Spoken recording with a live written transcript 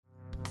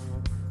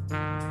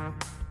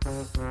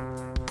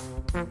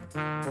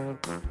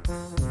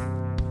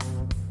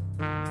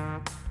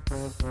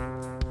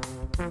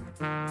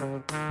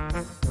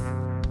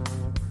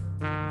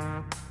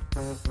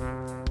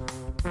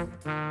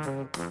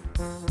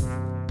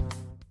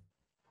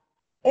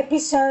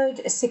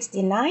Episode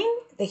 69,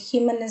 The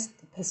Humanist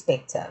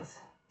Perspective.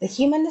 The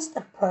Humanist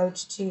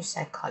Approach to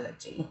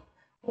Psychology.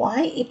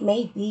 Why it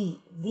may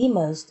be the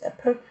most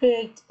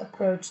appropriate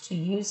approach to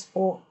use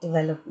for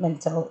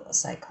developmental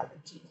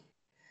psychology.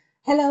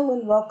 Hello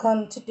and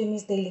welcome to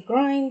Doomy's Daily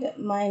Grind.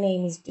 My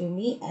name is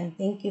Doomy and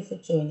thank you for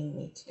joining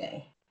me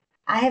today.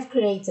 I have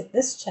created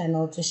this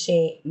channel to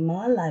share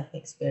my life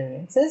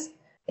experiences,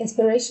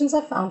 inspirations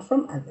I found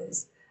from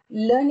others,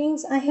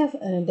 learnings I have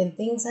earned, and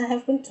things I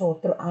have been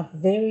taught throughout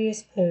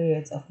various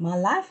periods of my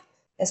life,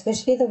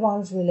 especially the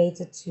ones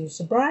related to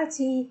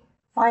sobriety,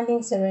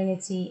 finding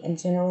serenity, and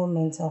general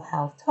mental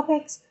health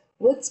topics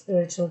with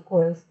spiritual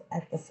growth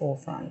at the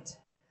forefront.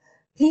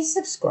 Please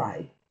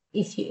subscribe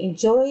if you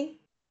enjoy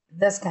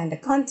this kind of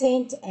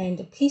content,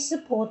 and please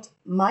support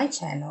my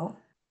channel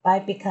by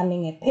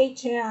becoming a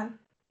Patreon.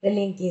 The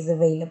link is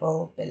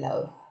available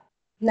below.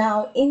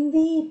 Now, in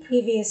the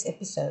previous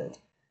episode,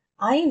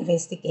 I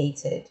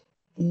investigated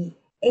the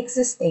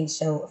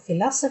existential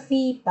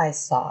philosophy by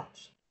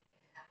Sartre,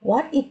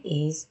 what it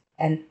is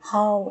and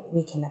how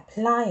we can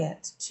apply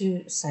it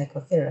to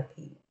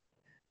psychotherapy.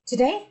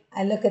 Today,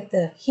 I look at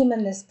the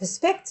humanist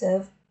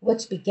perspective,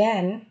 which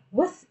began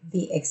with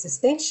the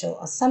existential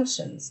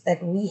assumptions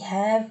that we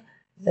have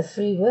the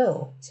free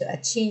will to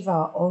achieve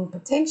our own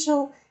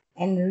potential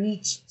and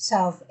reach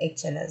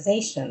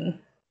self-actualization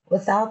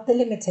without the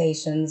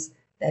limitations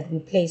that we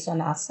place on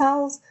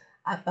ourselves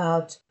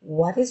about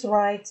what is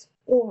right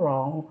or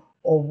wrong,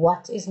 or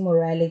what is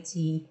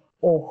morality,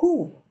 or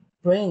who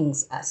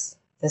brings us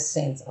the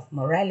sense of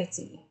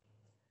morality.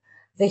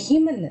 The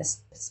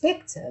humanist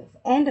perspective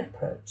and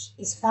approach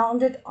is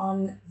founded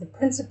on the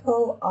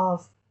principle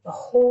of the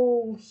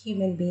whole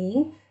human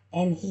being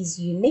and his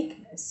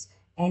uniqueness,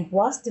 and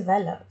was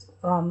developed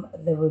from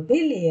the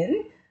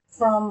rebellion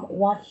from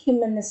what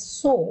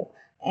humanists saw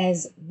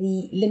as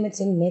the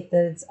limiting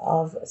methods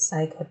of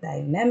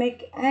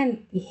psychodynamic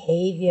and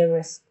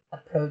behaviorist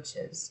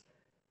approaches.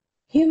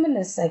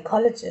 Humanist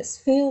psychologists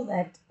feel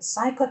that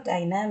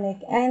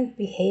psychodynamic and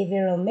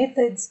behavioral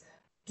methods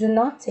do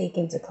not take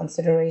into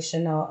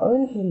consideration our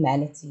own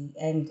humanity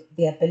and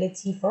the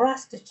ability for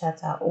us to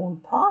chart our own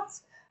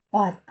paths,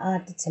 but are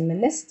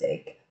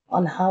deterministic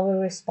on how we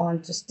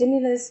respond to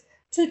stimulus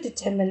to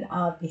determine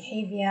our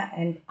behavior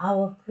and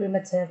our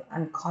primitive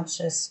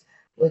unconscious,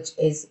 which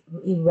is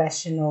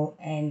irrational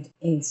and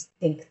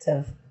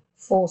instinctive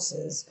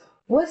forces,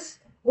 with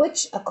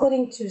which,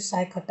 according to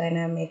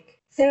psychodynamic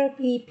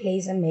therapy,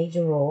 plays a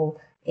major role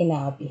in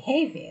our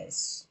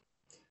behaviors.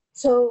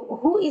 So,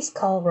 who is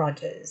Carl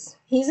Rogers?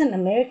 He's an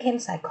American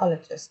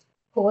psychologist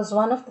who was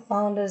one of the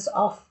founders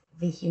of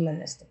the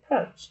humanist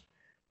approach.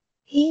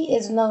 He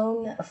is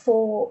known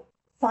for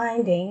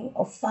founding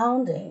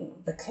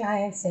the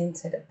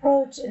client-centered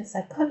approach in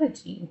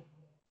psychology.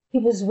 He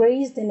was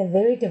raised in a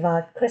very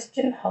devout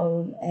Christian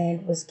home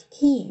and was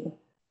keen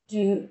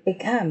to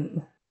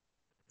become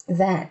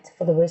that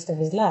for the rest of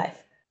his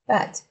life.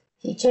 But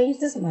he changed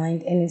his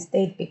mind and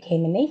instead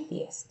became an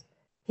atheist.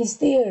 His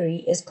theory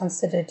is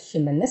considered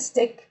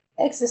humanistic,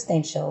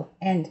 existential,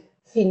 and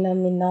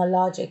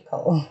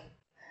phenomenological.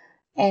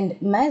 And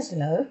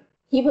Maslow,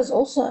 he was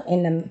also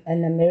an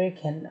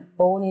American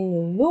born in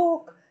New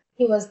York.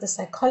 He was the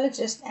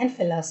psychologist and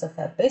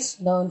philosopher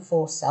best known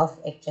for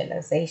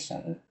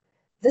self-actualization.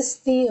 This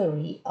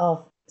theory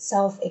of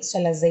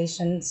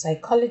self-actualization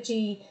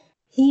psychology,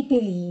 he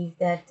believed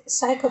that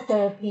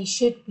psychotherapy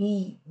should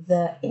be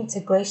the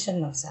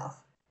integration of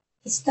self.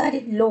 He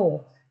studied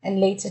law and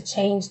later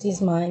changed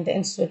his mind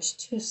and switched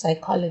to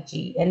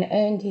psychology and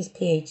earned his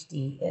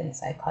PhD in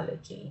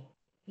psychology.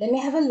 Let me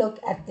have a look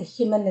at the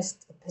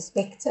humanist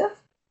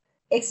perspective.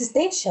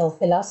 Existential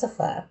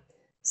philosopher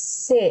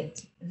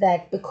said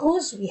that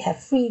because we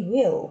have free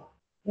will,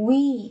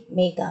 we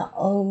make our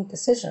own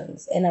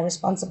decisions and are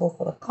responsible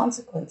for the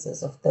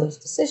consequences of those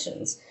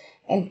decisions,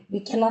 and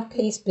we cannot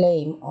place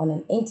blame on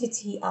an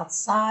entity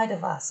outside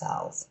of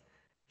ourselves.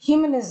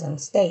 Humanism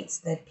states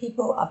that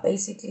people are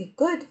basically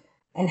good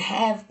and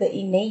have the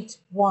innate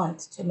want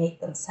to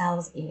make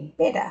themselves even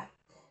better.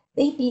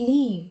 They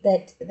believe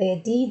that their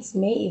deeds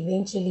may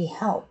eventually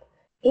help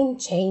in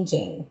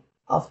changing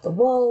of the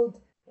world,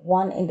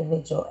 one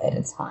individual at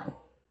a time.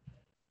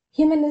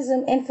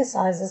 Humanism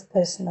emphasizes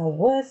personal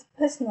worth,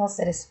 personal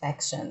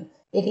satisfaction.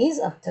 It is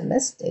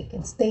optimistic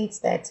and states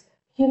that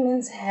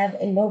humans have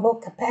a noble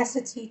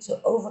capacity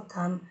to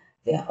overcome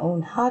their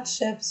own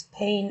hardships,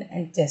 pain,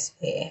 and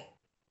despair.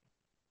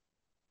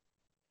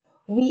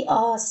 We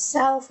are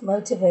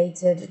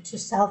self-motivated to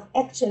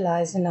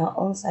self-actualize in our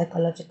own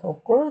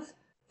psychological growth,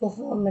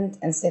 fulfillment,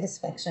 and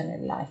satisfaction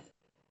in life.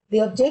 The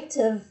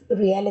objective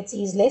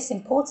reality is less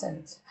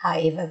important.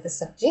 However, the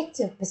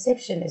subjective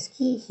perception is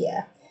key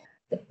here.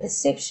 The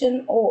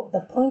perception or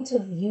the point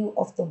of view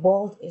of the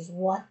world is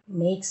what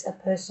makes a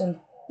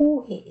person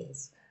who he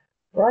is.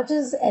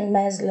 Rogers and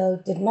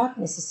Maslow did not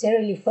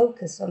necessarily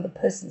focus on the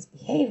person's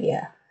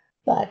behavior,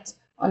 but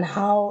on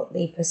how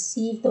they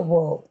perceive the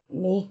world,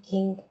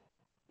 making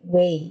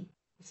way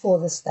for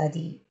the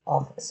study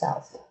of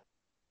self.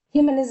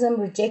 Humanism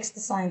rejects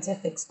the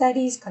scientific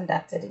studies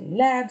conducted in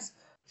labs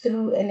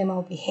through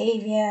animal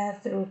behavior,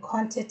 through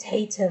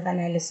quantitative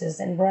analysis,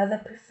 and rather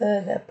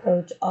prefer the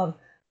approach of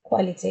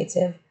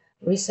qualitative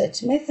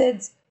research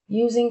methods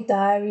using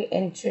diary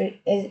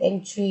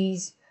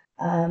entries,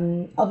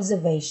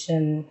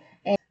 observation.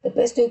 And the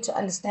best way to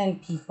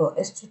understand people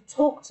is to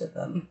talk to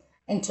them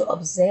and to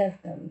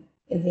observe them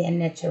in their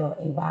natural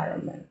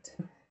environment.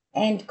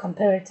 And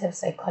comparative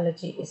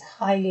psychology is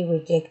highly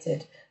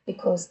rejected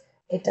because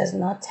it does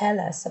not tell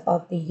us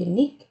about the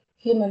unique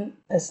human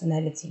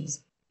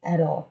personalities at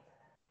all.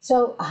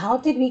 So, how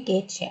did we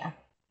get here?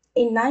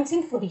 In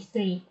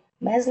 1943,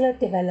 Maslow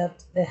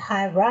developed the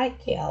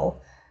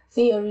hierarchical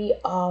theory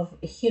of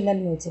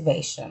human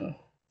motivation.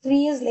 3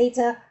 years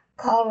later,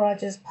 Carl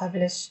Rogers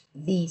published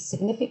The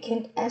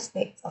Significant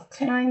Aspects of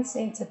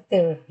Client-Centered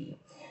Therapy.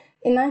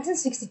 In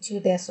 1962,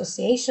 the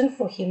Association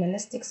for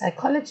Humanistic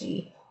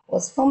Psychology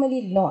was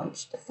formally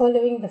launched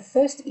following the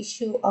first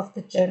issue of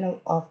the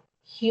Journal of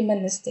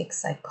Humanistic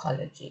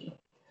Psychology.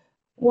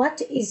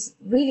 What is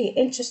really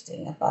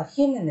interesting about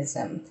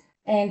humanism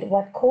and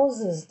what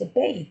causes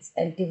debates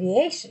and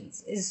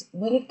deviations is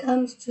when it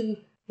comes to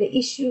the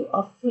issue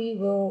of free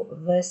will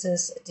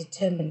versus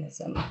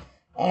determinism,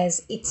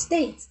 as it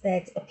states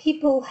that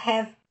people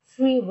have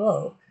free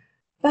will,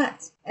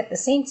 but at the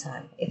same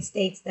time, it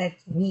states that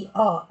we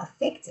are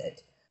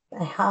affected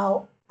by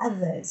how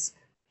others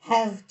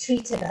have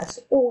treated us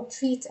or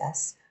treat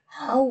us,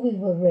 how we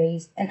were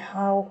raised, and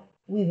how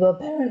we were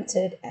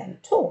parented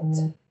and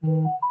taught.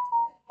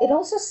 It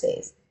also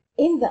says,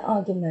 in the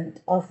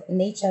argument of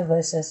nature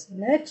versus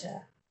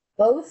nurture,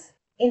 both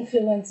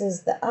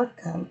influences the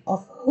outcome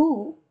of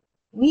who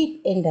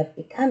we end up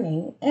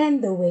becoming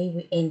and the way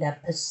we end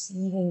up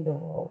perceiving the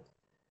world.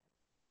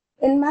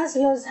 In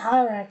Maslow's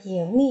hierarchy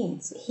of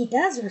needs, he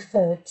does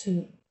refer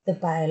to the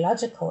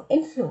biological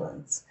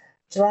influence,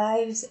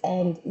 drives,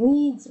 and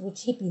needs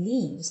which he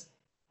believes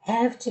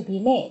have to be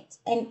met.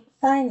 And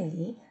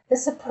finally,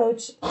 this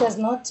approach does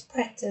not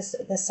practice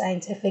the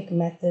scientific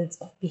methods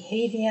of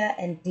behavior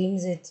and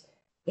deems it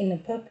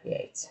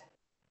inappropriate.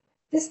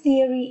 This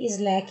theory is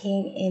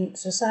lacking in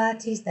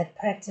societies that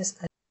practice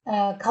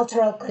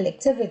cultural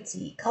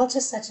collectivity,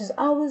 cultures such as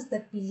ours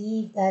that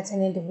believe that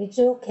an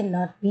individual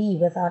cannot be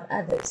without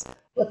others,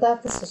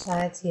 without the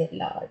society at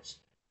large.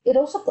 It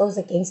also goes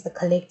against the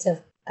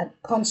collective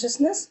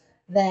consciousness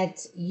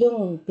that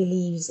Jung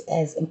believes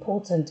as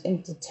important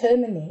in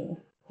determining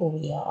who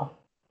we are.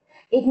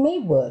 It may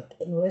work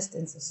in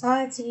Western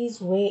societies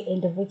where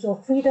individual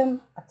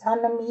freedom,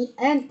 autonomy,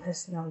 and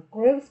personal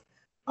growth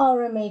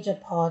are a major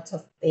part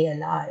of their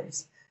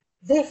lives.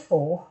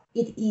 Therefore,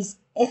 it is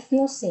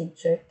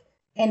ethnocentric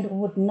and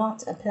would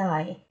not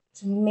apply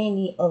to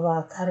many of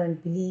our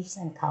current beliefs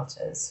and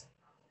cultures.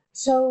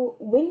 So,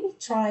 when we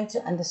try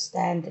to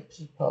understand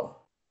people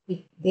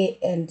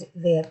and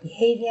their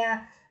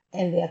behavior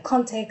and their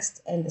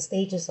context and the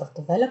stages of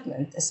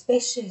development,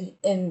 especially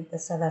in the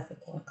South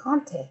African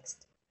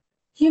context,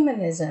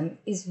 humanism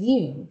is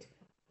viewed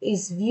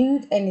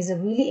and is a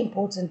really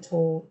important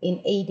tool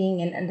in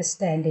aiding and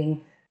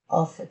understanding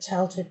of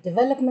childhood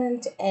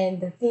development, and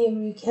the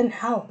theory can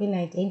help in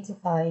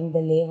identifying the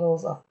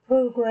levels of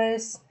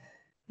progress.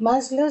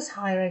 Maslow's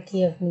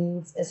hierarchy of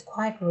needs is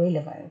quite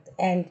relevant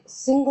and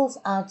singles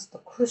out the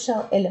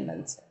crucial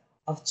elements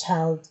of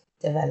child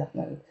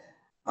development.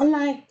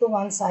 Unlike the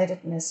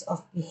one-sidedness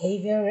of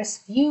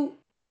behaviorist view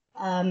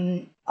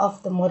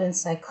of the modern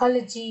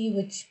psychology,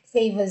 which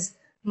favors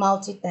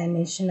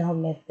multidimensional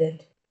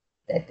method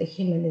that the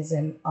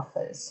humanism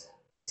offers.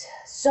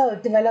 So,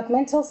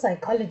 developmental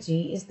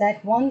psychology is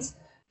that once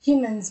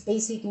humans'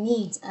 basic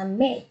needs are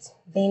met,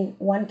 then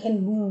one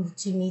can move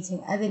to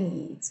meeting other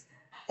needs.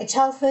 A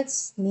child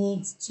first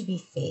needs to be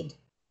fed,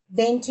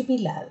 then to be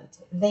loved,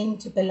 then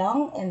to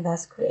belong, and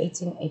thus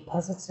creating a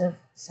positive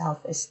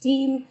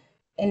self-esteem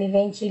and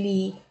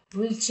eventually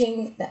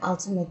reaching the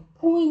ultimate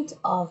point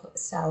of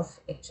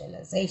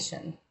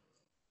self-actualization.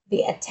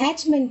 The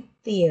attachment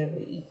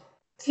theory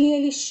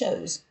clearly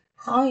shows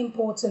how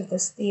important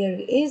this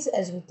theory is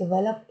as we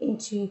develop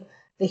into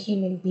the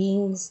human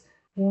beings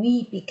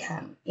we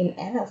become in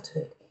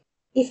adulthood.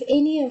 If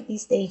any of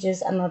these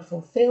stages are not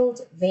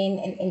fulfilled, then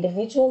an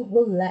individual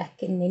will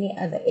lack in many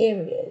other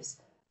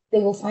areas. They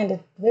will find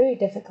it very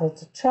difficult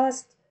to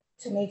trust,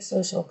 to make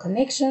social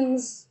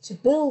connections, to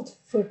build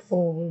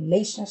fruitful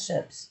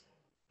relationships.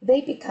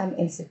 They become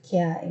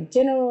insecure in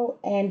general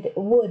and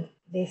would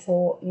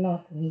therefore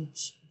not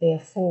reach their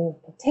full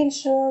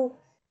potential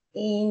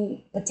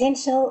in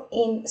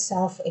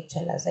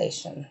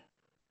self-actualization.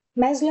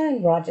 Maslow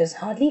and Rogers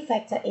hardly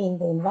factor in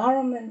the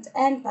environment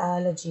and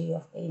biology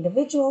of the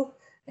individual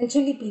and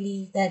truly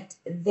believe that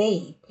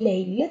they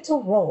play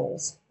little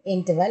roles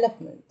in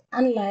development,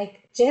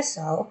 unlike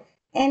Jessel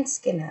and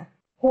Skinner,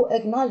 who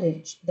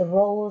acknowledge the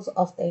roles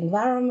of the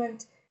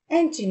environment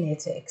and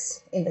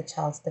genetics in the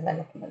child's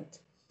development.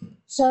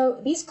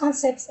 So these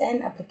concepts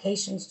and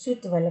applications to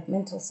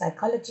developmental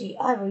psychology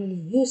are really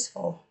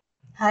useful.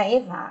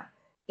 However,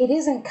 it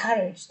is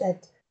encouraged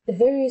that the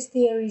various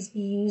theories be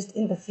used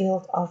in the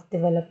field of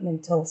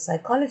developmental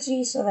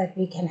psychology so that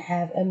we can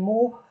have a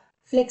more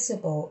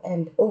flexible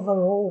and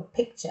overall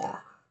picture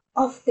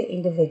of the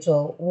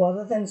individual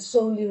rather than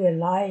solely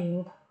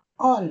relying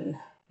on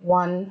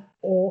one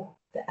or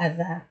the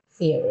other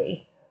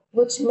theory,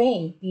 which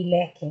may be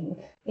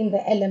lacking in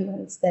the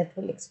elements that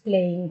will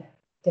explain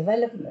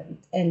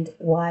development and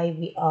why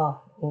we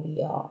are who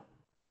we are.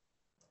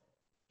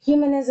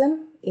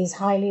 Humanism is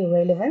highly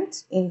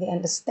relevant in the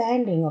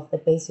understanding of the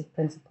basic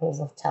principles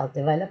of child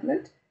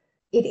development.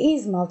 It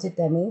is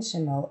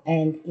multidimensional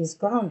and is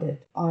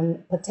grounded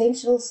on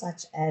potentials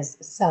such as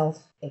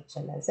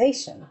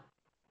self-actualization.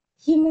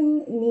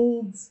 Human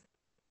needs,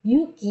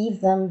 you give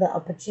them the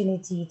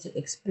opportunity to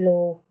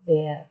explore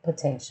their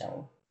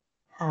potential.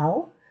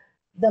 How?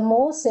 The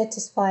more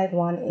satisfied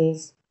one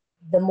is,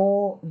 the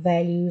more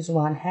values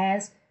one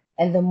has,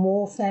 and the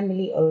more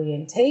family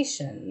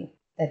orientation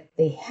that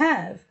they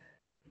have,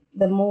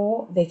 the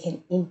more they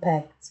can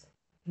impact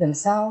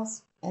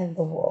themselves and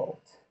the world.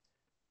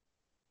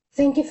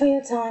 Thank you for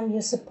your time,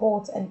 your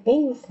support, and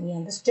being with me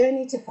on this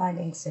journey to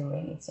finding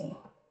serenity.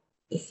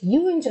 If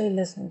you enjoy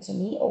listening to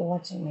me or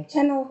watching my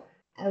channel,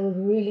 I would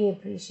really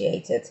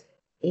appreciate it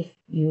if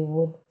you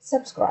would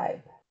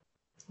subscribe.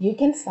 You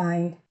can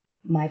find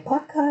my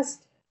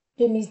podcast,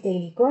 Dumi's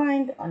Daily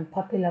Grind, on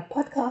popular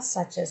podcasts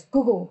such as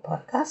Google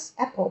Podcasts,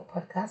 Apple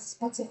Podcasts,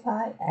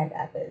 Spotify, and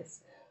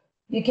others.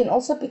 You can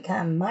also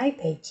become my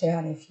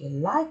Patreon if you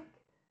like.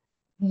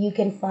 You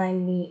can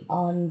find me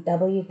on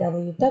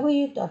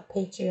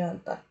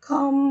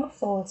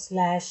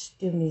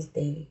www.patreon.com/Dumi's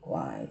Daily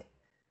Grind.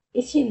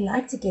 If you'd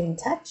like to get in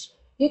touch,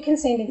 you can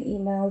send an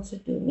email to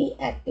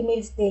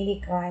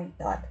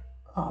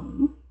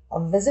dumi@dumisdailygrind.com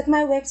or visit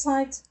my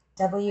website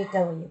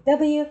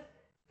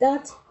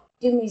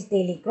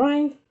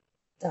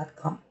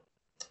www.dumisdailygrind.com.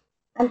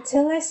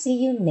 Until I see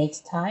you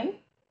next time,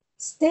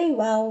 stay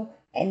well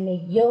and may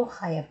your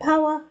higher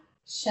power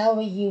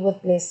shower you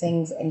with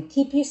blessings and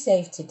keep you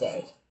safe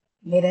today.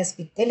 Let us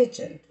be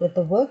diligent with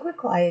the work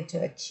required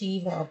to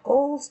achieve our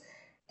goals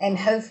and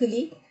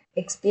hopefully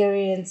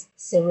experience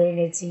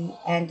serenity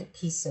and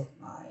peace of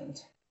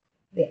mind.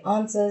 The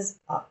answers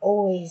are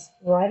always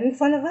right in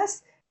front of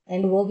us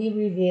and will be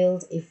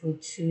revealed if we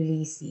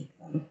truly seek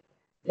them.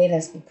 Let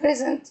us be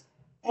present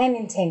and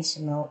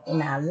intentional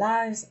in our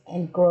lives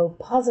and grow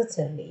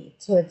positively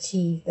to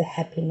achieve the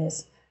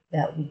happiness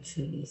that we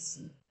truly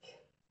seek.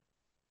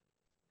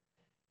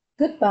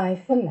 Goodbye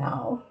for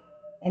now,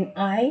 and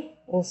I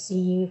will see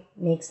you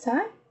next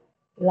time.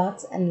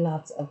 Lots and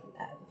lots of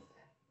love.